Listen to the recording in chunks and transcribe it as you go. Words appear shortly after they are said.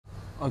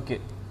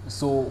Okay,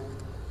 so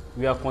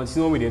we are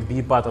continuing with the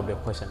B part of the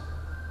question.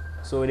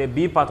 So the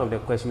B part of the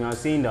question, we are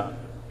saying that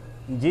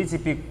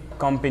GTP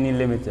Company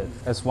Limited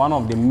is one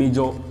of the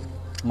major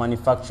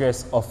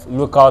manufacturers of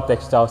local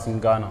textiles in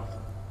Ghana.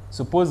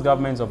 Suppose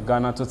government of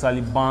Ghana totally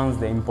bans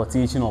the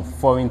importation of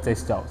foreign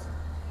textiles.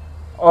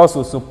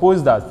 Also,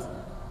 suppose that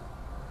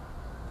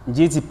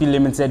GTP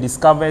Limited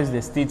discovers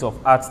the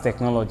state-of-art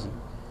technology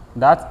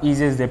that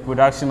eases the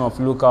production of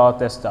local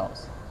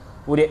textiles.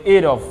 With the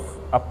aid of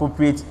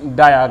appropriate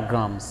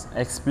diagrams,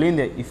 explain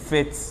the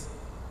effects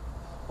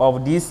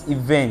of these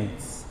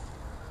events.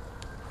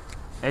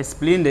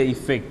 Explain the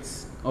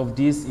effects of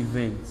these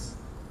events.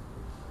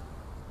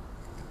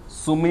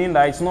 So meaning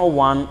that it's not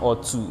one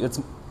or two, it's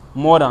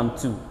more than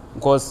two,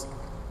 because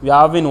we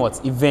are having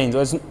what?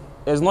 Events.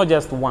 It's not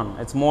just one,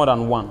 it's more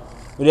than one.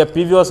 With the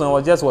previous one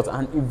was just what?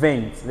 An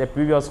event, the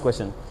previous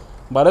question.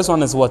 But this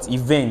one is what?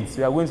 Events.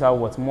 We are going to have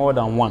what? More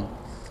than one.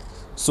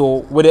 So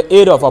with the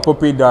aid of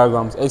appropriate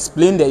diagrams,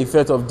 explain the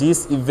effect of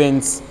these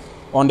events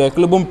on the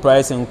equilibrium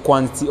price and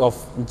quantity of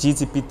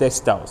GTP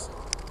textiles.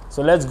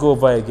 So let's go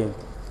over again.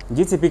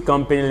 GTP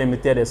Company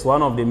Limited is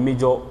one of the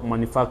major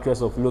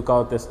manufacturers of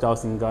local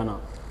textiles in Ghana.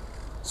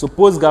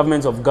 Suppose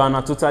government of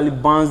Ghana totally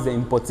bans the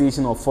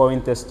importation of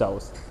foreign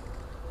textiles.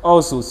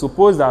 Also,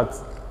 suppose that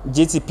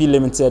GTP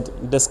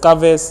Limited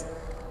discovers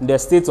the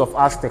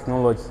state-of-art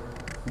technology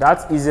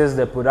that eases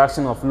the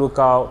production of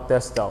local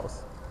textiles.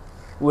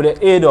 With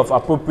the aid of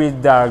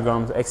appropriate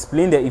diagrams,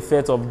 explain the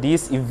effect of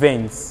these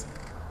events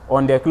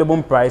on the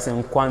equilibrium price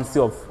and quantity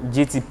of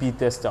GTP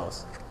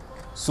textiles.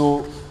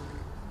 So,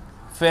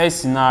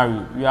 first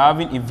scenario, we are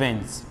having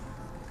events.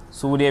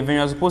 So with the event,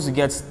 you're supposed to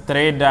get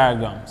 3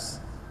 diagrams.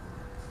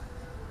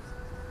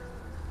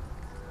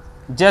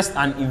 Just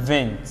an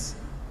event,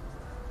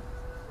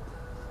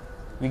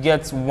 we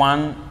get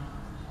 1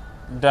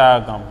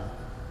 diagram.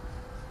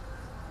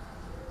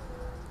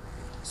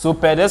 So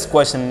per this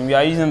question, we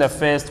are using the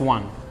first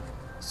one.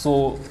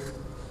 So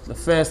the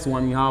first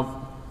one, we have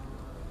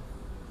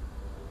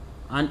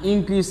an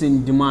increase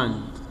in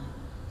demand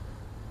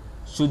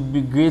should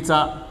be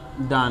greater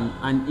than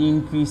an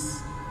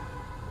increase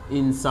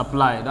in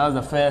supply. That's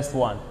the first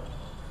one.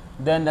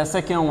 Then the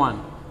second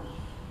one,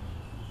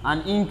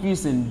 an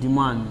increase in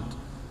demand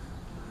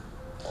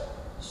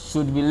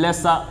should be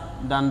lesser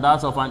than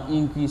that of an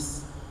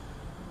increase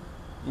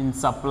in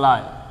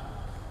supply.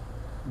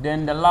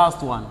 Then the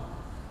last one,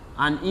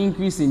 an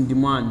increase in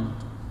demand,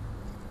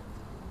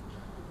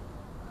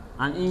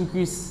 an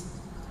increase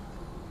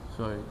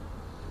in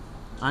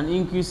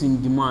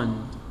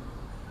demand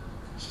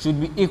should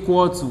be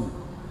equal to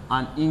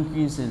an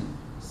increase in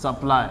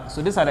supply.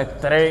 So these are the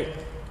 3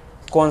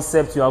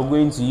 concepts you are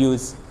going to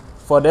use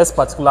for this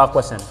particular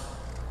question.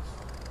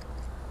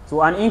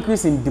 So an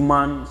increase in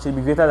demand should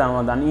be greater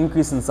than an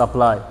increase in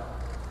supply.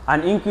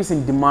 An increase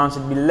in demand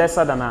should be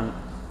lesser than an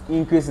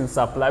increase in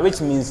supply,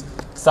 which means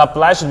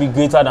supply should be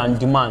greater than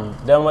demand.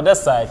 Then on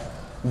this side,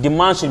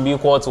 demand should be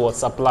equal to what?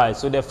 Supply.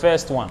 So the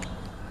first one,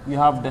 you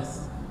have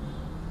this.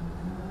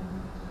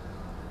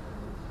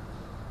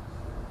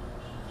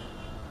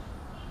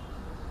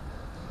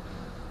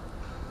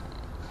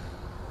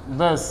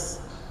 This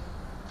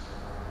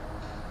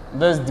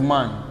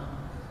demand.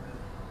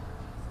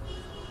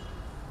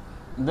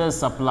 This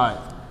supply.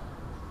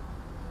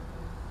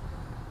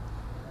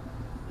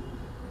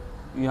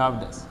 You have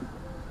this.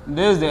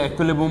 This is the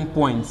equilibrium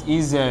point,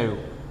 E0.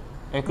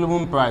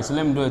 Equilibrium price, so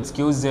let me do it,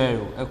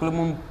 Q0.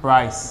 Equilibrium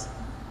price,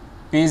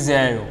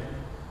 P0.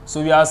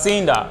 So we are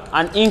saying that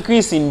an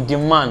increase in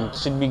demand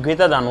should be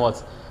greater than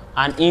what?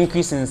 An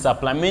increase in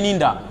supply, meaning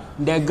that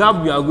the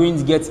gap we are going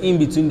to get in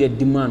between the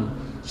demand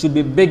should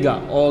be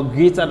bigger or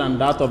greater than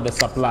that of the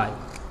supply.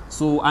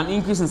 So an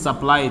increase in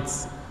supply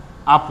is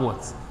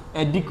upwards.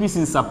 A decrease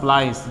in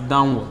supply is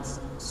downwards.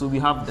 So we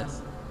have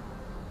this.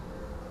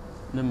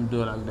 Let me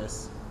do it like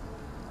this.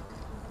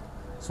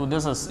 So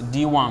this is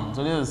D1.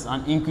 So this is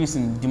an increase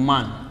in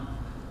demand.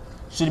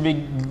 Should be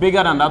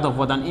bigger than that of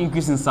what? An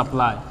increase in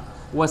supply.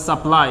 With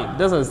supply,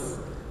 this is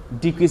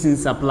decrease in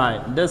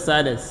supply. This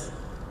side is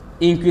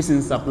increase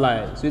in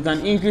supply. So it's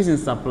an increase in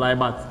supply,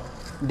 but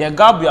the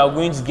gap we are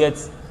going to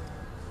get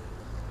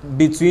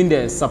between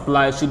the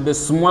supply should be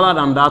smaller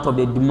than that of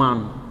the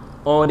demand.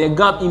 Or the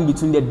gap in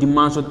between the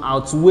demand should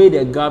outweigh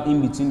the gap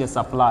in between the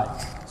supply.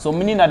 So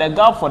meaning that the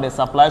gap for the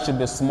supply should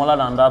be smaller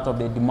than that of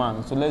the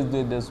demand. So let's do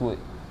it this way.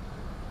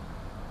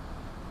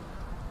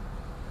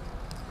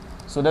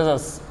 So this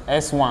is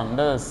S1,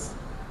 this is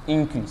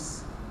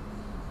increase.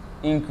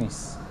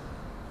 Increase.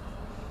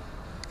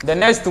 The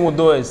next thing we'll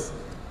do is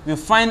we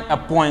find a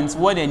point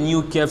where the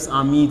new curves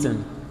are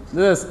meeting.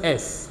 This is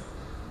S.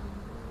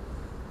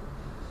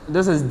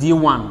 This is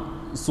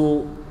D1.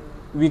 So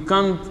we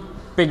can't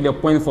pick the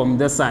point from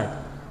this side.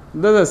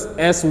 This is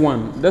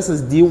S1. This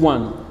is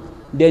D1.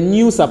 The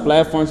new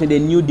supply function, the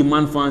new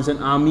demand function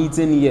are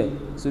meeting here.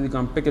 So we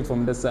can pick it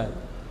from this side.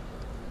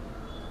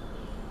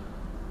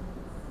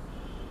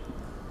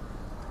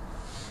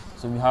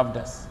 So we have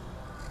this.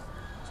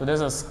 So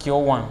this is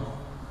Q1.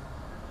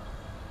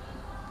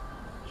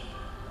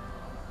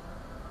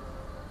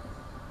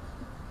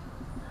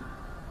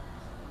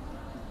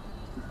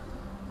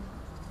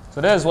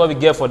 So that is what we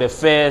get for the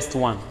first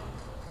one.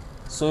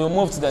 So we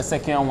move to the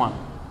second one.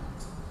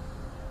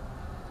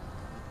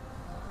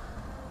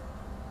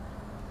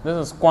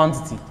 This is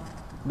quantity.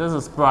 This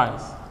is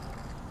price.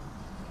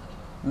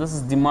 This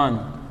is demand.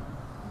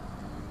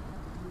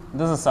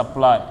 This is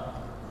supply.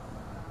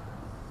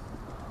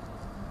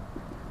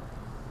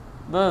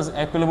 This is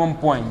equilibrium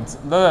point.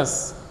 This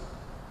is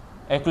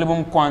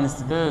equilibrium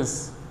quantity. This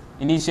is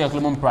initial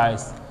equilibrium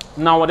price.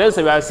 Now what else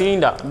we are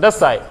seeing that this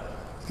side,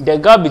 the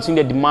gap between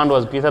the demand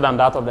was greater than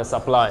that of the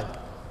supply.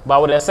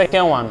 But with the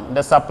second one,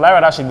 the supply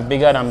rather should be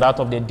bigger than that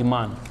of the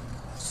demand.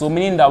 So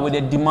meaning that with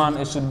the demand,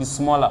 it should be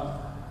smaller.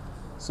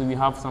 So we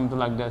have something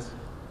like this.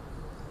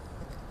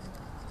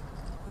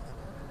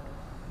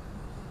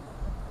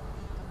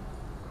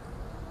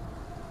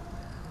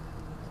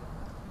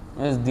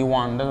 This is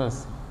D1, this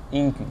is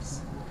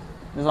increase.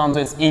 This one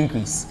is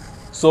increase.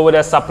 So with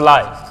the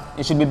supply,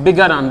 it should be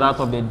bigger than that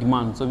of the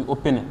demand. So we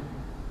open it.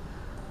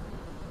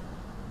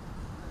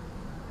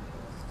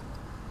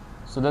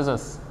 So this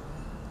is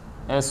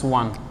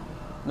S1.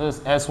 This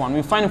is S1.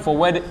 We find for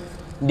where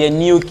the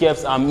new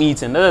curves are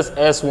meeting. This is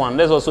S1.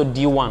 This is also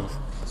D1.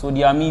 So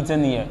they are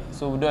meeting here.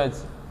 So we do it.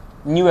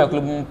 New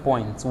equilibrium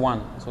point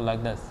 1. So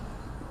like this.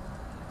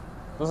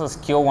 This is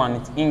Q1.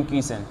 It's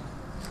increasing.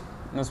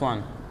 This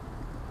one.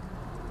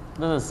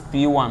 This is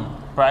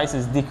P1. Price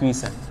is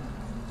decreasing.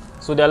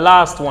 So the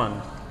last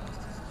one.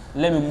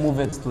 Let me move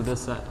it to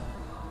this side.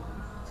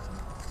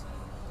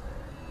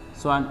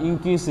 So an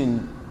increase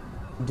in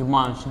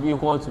demand should be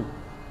equal to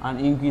an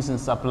increase in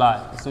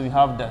supply. So we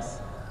have this.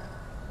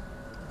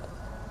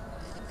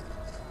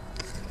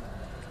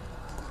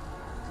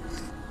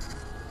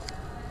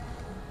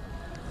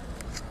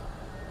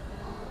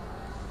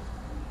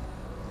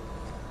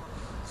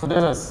 So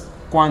this is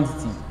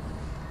quantity.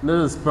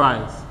 This is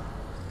price.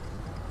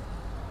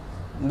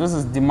 This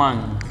is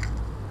demand.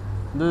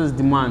 This is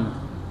demand.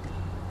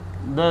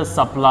 This is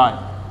supply.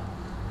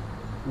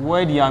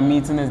 Where they are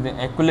meeting is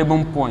the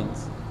equilibrium point.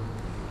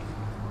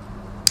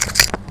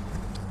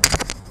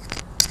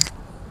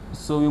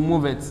 So we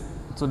move it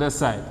to this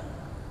side.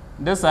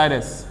 This side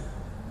is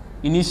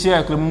initial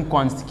equilibrium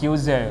quantity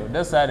Q0.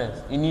 This side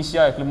is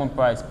initial equilibrium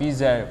price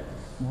P0.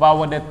 But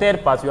with the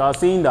third part, we are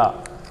saying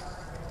that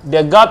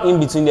the gap in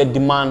between the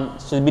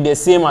demand should be the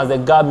same as the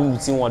gap in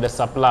between what the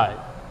supply.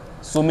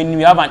 So meaning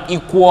we have an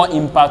equal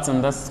impact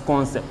on this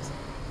concept.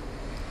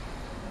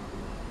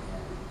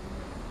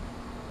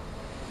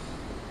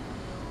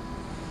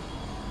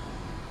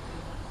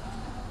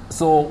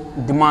 So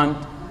demand,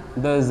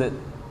 there is it.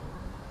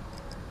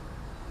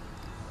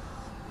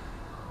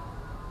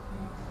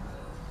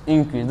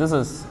 Increase. This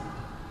is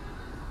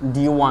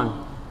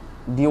D1.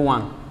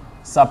 D1.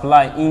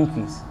 Supply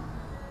increase.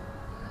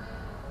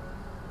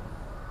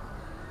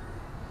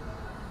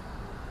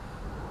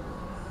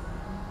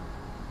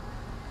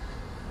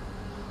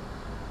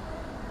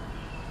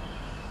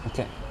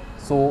 Okay.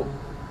 So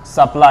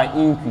supply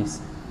increase.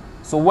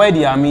 So where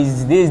they are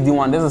meeting, this is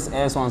D1, this is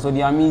S1. So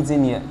they are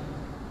meeting here.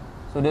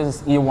 So this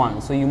is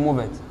E1. So you move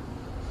it.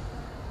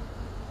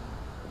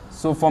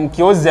 So from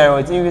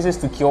Q0 it increases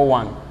to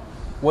Q1.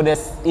 With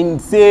the in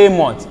same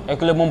what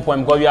equilibrium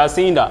point, because we are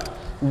saying that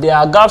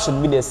their gap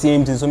should be the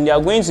same thing. So they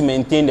are going to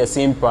maintain the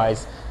same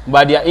price,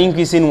 but they are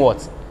increasing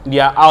what?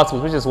 Their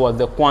output, which is what?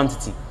 The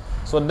quantity.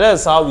 So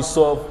that's how we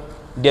solve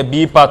the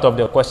B part of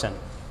the question.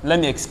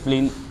 Let me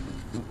explain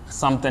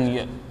something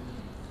here.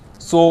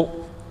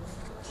 So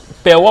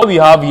per what we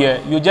have here,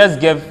 you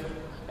just give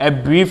a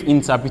brief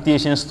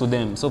interpretations to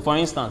them. So for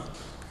instance,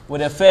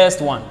 with the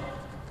first one,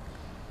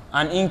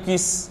 an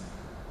increase,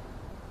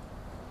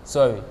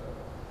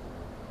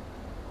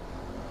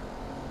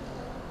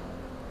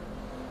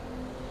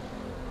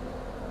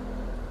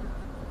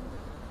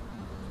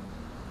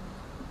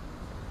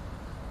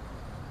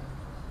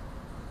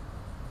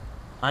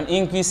 an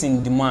increase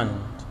in demand,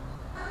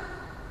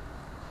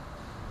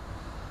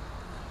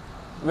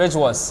 which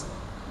was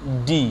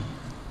D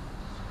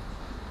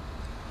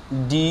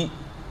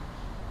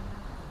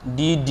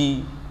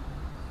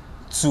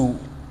to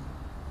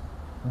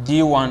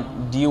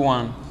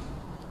D1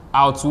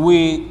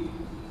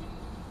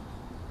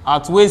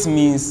 outweighs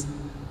means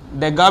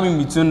the gap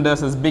in between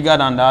this is bigger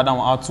than the other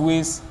one,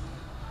 outweighs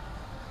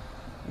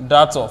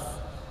that of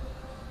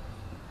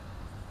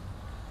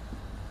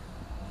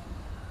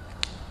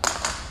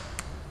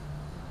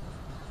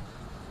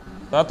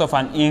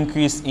an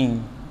increase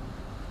in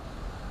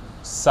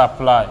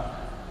supply,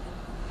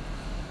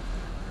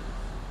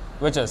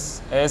 which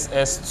is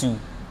SS2,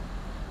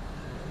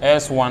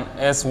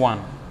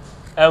 S1,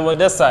 and with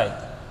this side,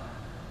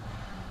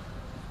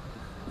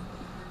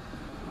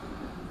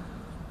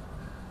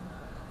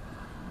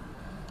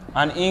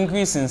 an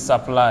increase in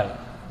supply,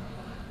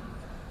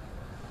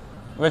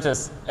 which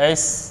is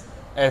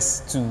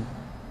SS2,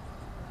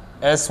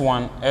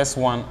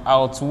 S1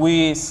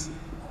 outweighs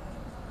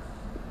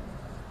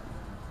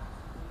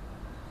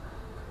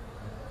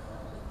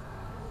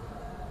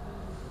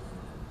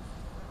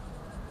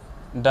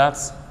that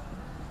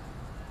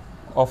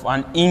of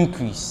an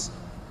increase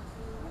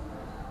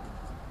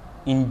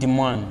in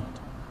demand.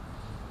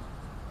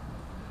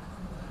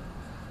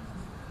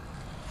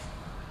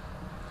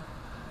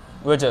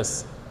 Which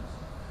is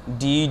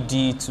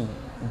D2,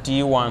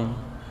 D1,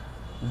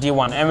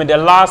 D1. And with the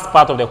last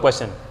part of the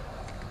question.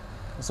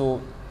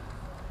 So,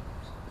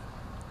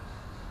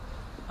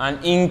 an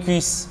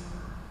increase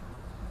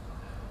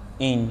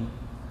in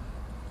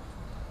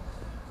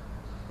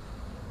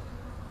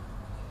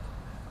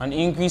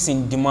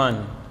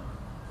demand,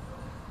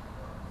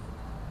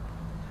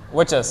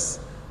 which is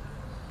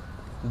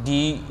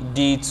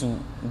D2,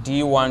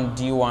 D1,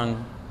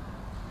 D1,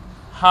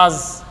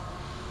 has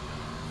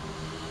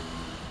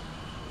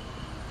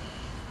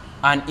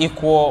an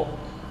equal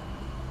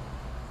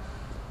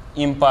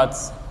impact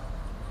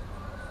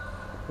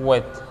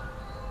with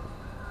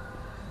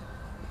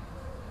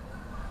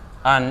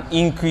an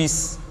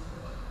increase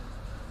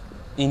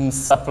in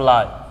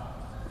supply.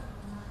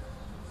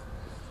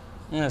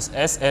 Yes,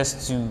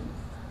 SS2,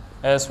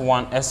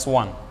 S1,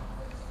 S1.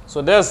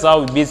 So that's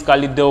how we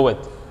basically deal with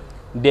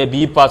the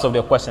B part of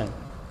the question.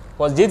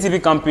 Because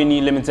JTP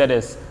Company Limited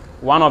is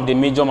one of the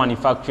major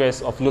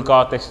manufacturers of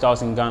local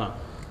textiles in Ghana.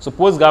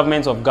 Suppose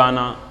government of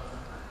Ghana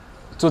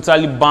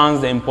totally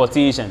bans the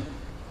importation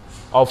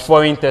of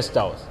foreign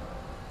textiles.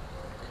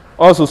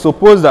 Also,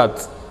 suppose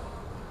that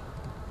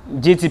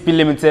JTP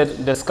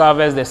Limited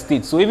discovers the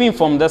state. So even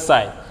from this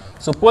side,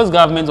 suppose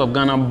government of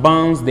Ghana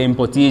bans the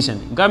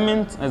importation.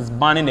 Government is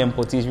banning the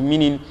importation,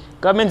 meaning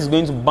government is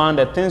going to ban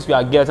the things we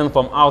are getting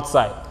from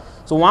outside.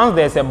 So once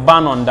there's a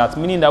ban on that,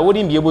 meaning that we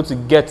wouldn't be able to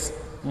get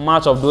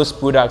much of those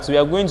products, we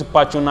are going to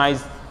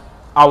patronize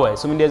ours.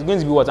 So I mean, there's going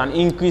to be what? An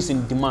increase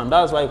in demand.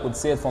 That's why you could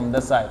say it from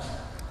this side.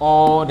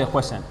 Or the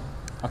question.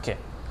 Okay.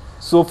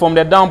 So from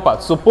the down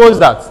part, suppose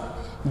that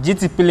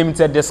GTP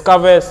Limited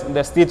discovers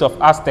the state of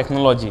art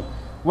technology.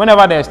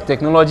 Whenever there's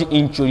technology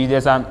introduced,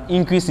 there's an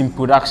increase in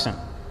production.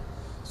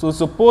 So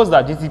suppose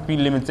that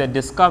GTP Limited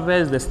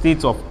discovers the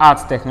state of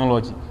art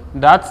technology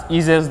that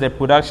eases the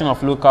production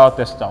of local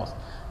textiles.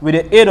 With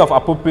the aid of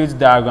appropriate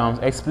diagrams,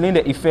 explain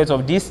the effects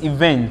of this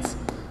event.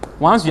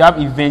 Once you have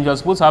event, you're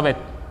supposed to have a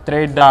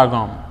thread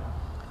diagram.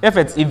 If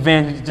it's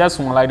event, just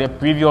one like the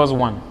previous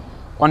one,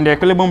 on the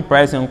equilibrium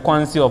price and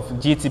quantity of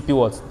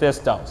GTP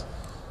textiles.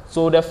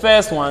 So the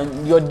first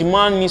one, your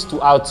demand needs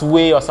to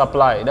outweigh your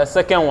supply. The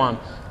second one,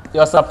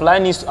 your supply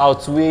needs to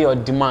outweigh your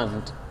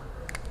demand.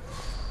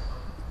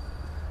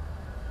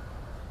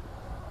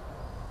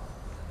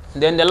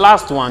 Then the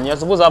last one, you're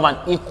supposed to have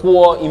an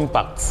equal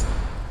impact.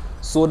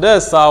 So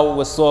that's how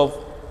we solve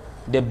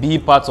the B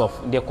part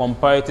of the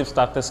comparative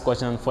statistics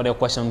question for the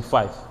question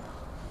 5.